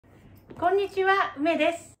こんにちは、梅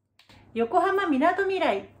です。横浜みなとみ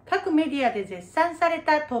らい各メディアで絶賛され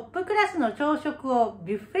たトップクラスの朝食を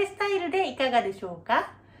ビュッフェスタイルでいかがでしょう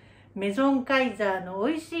か。メゾンカイザーの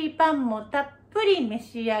美味しいパンもたっぷり召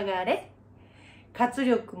し上がれ。活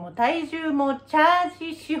力も体重もチャ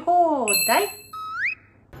ージし放題。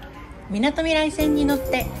みなとみらい線に乗っ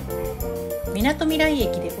てみなとみらい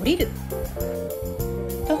駅で降りる。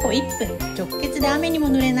徒歩1分、直結で雨にも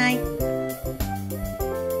濡れない。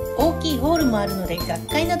大きいホールもあるので学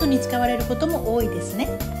会などに使われることも多いですね。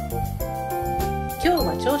今日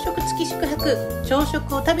は朝食付き宿泊、朝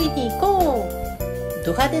食を食べに行こう。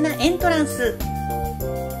ド派手なエントランス。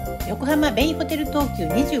横浜ベイホテル東急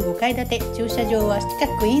25階建て、駐車場は地下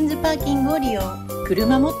クイーンズパーキングを利用。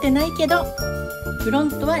車持ってないけどフロン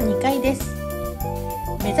トは2階です。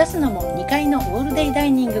目指すのも2階のオールデイダ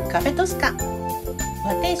イニングカフェトスカ。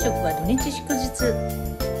和定食は土日祝日。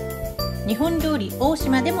日本料理大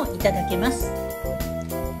島でもいただけます。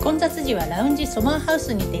混雑時はラウンジソマーハウ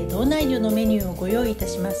スにて道内魚のメニューをご用意いた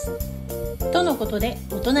します。とのことで、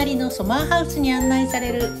お隣のソマーハウスに案内さ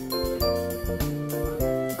れる。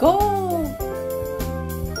ゴー！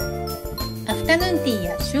アフタヌーンティー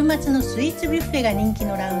や週末のスイーツビュッフェが人気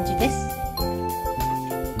のラウンジです。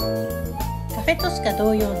カフェトスカ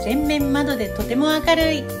同様、全面窓でとても明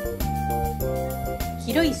るい。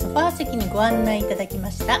広いソファー席にご案内いただき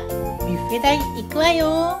ました。ビュッフェ台行くわ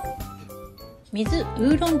よ。水、ウ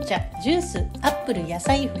ーロン茶、ジュース、アップル、野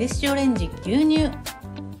菜、フレッシュオレンジ、牛乳。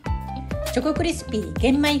チョコクリスピー、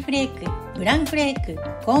玄米フレーク、ブランフレーク、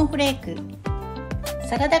コーンフレーク。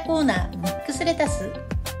サラダコーナー、ミックスレタス、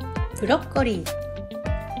ブロッコリ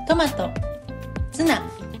ー、トマト、ツナ、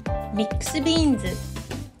ミックスビーンズ、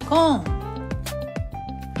コーン、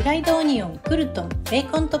フライドオニオン、クルトン、ベー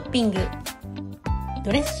コントッピング。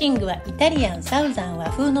ドレッシングはイタリアン、サウザン、和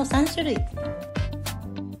風の3種類。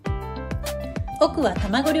奥は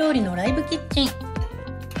卵料理のライブキッチン。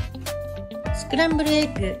スクランブルエ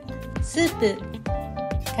ッグ、スープ、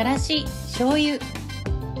からし、醤油。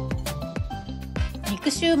肉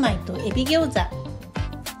シューマイとエビ餃子。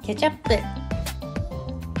ケチャップ。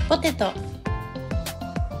ポテト。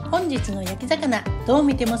本日の焼き魚、どう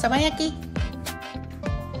見てもさば焼き。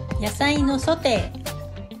野菜のソテー。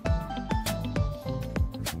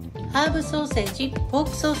ハーブソーセージ、ポー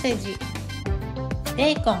クソーセージ、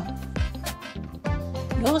ベーコン、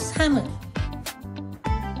ロースハム、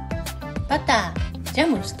バター、ジャ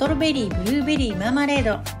ム、ストロベリー、ブルーベリー、マーマレー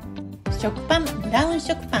ド、食パン、ブラウン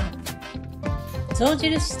食パン、象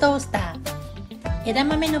印トースター、枝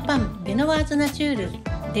豆のパン、ベノワーズナチュール、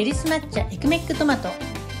デリス抹茶、エクメックトマト、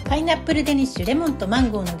パイナップルデニッシュ、レモンとマン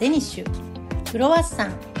ゴーのデニッシュ、クロワッサ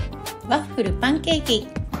ン、ワッフル、パンケーキ、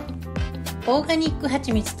オーガニック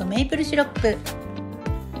蜂蜜とメープルシロップ。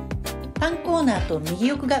パンコーナーと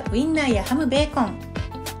右奥がウインナーやハム、ベーコン。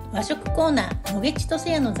和食コーナー、野毛千歳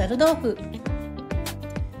屋のざる豆腐。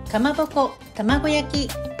かまぼこ、卵焼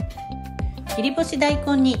き。切り干し大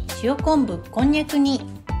根に塩昆布、こんにゃくに。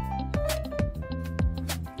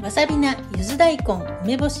わさび菜、ゆず大根、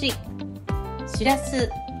梅干し。しらす、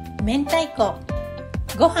明太子。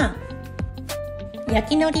ご飯、焼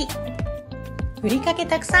き海苔。ふりかけ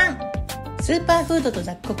たくさん。スーパーフードと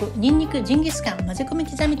雑穀、ニンニク、ジンギスカン、混ぜ込み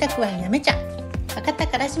刻みたくあんやめ茶、博多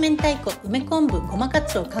からし明太子、梅昆布、ごまか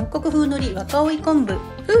つお、韓国風海苔、若追い昆布、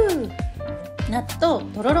納豆、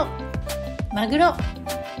とろろ、マグロ。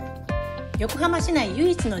横浜市内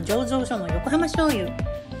唯一の醸造所の横浜醤油、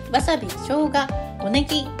わさび、生姜、小ネ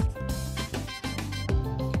ギ。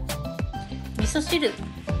味噌汁、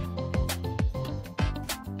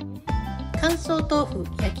乾燥豆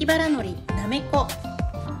腐、焼きバラ海苔、なめこ。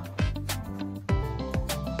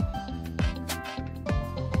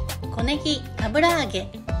小ネギ、油揚げ、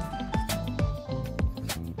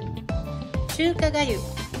中華がゆ、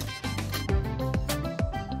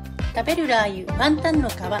食べるラー油、ワンタンの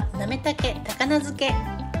皮、なめたけ、高菜漬け、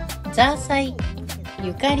ザーサイ、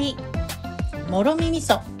ゆかり、もろみ味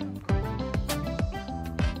噌、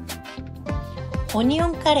オニオ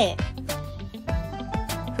ンカレ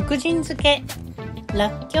ー、福神漬け、ら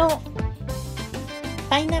っきょう、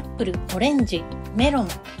パイナップル、オレンジ、メロン、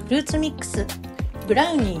フルーツミックス、ブ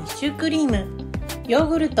ラウニー、シュークリーム、ヨー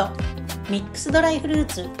グルト、ミックスドライフルー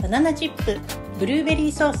ツ、バナナチップ、ブルーベリ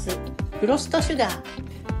ーソース、フロストシュガー、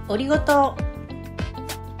オリゴ糖、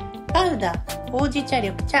パウダー、ほうじ茶、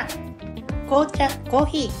緑茶、紅茶、コー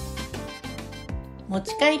ヒー、持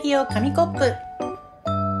ち帰り用紙コップ、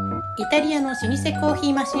イタリアの老舗コー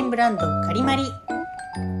ヒーマシンブランドカリマリ、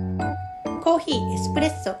コーヒー、エスプレ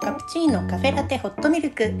ッソ、カプチーノ、カフェラテ、ホットミ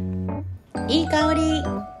ルク。いい香り。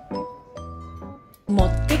持っ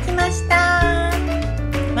てきました。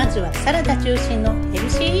まずずはサラダ中心のヘル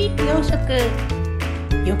シー洋食。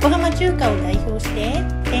横浜中華を代表して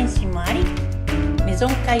天津もあり、メゾ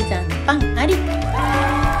ンカイザーのパンあり、肉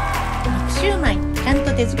シューマイちゃん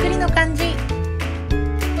と手作りの感じ。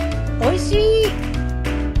おいしい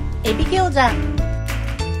エビ餃子、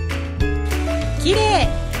きれい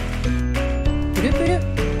プルプル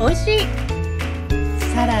おいしい。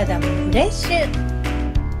サラダもフレッシュ。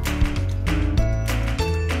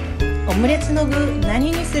オムレツの具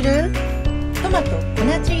何にする？トマト、粉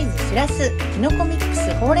チーズ、しらす、きのこミック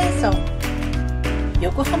ス、ほうれん草。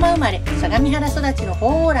横浜生まれ、相模原育ちの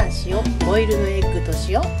ホーラン塩、ボイルドエッグと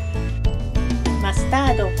塩、マスタ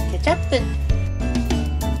ード、ケチャップ。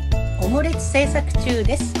オムレツ製作中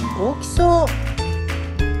です。大きそう。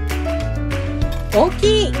大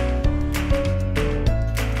きい。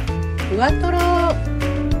ふわとろ。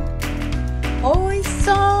おいし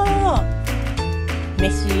そう。召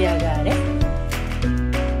し上がれ。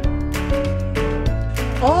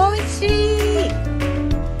おいしい。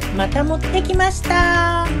また持ってきまし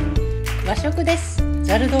た。和食です。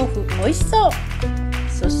ざる豆腐おいしそう。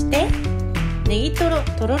そしてネギトロ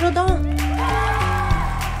とろろ丼。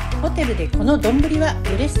ホテルでこの丼は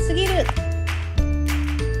嬉しすぎる。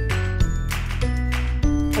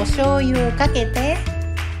お醤油をかけて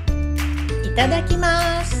いただき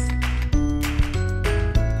ます。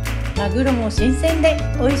マグロも新鮮で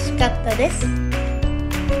美味しかったです。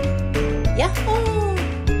やっほー。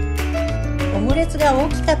オムレツが大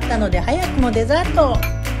きかったので早くもデザート。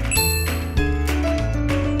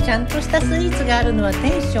ちゃんとしたスイーツがあるのは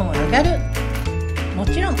テンション上がる。も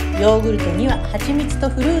ちろんヨーグルトには蜂蜜と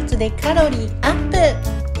フルーツでカロリーアッ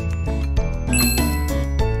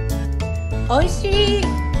プ。おいしい。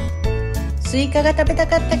スイカが食べた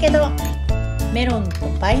かったけどメロンと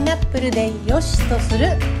パイナップルでよしとす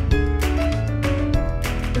る。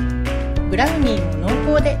ブラウニーも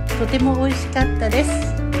濃厚でとても美味しかったです。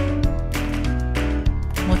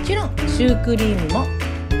もちろんシュークリームも。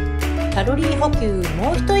カロリー補給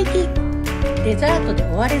もう一息。デザートで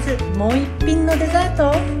終われずもう一品のデザー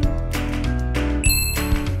ト。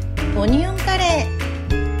オニオンカレ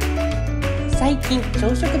ー。最近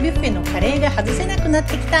朝食ビュッフェのカレーが外せなくなっ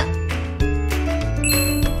てきた。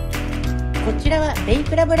こちらはベイ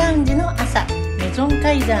クラブラウンジの朝。メゾン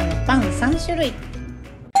カイザーのパン3種類。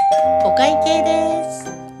お会計で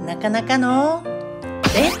す。なかなかの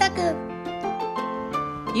贅沢。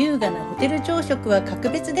優雅なホテル朝食は格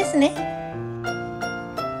別ですね。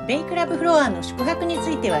ベイクラブフロアの宿泊につ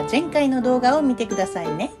いては前回の動画を見てください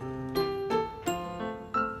ね。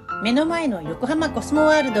目の前の横浜コスモ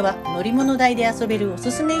ワールドは乗り物台で遊べるおす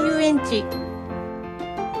すめ遊園地。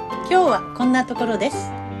今日はこんなところで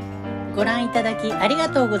す。ご覧いただきありが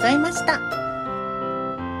とうございました。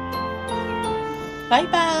バイ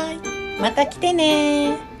バイ。また来て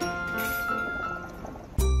ね。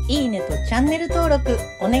いいねとチャンネル登録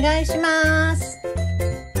お願いします。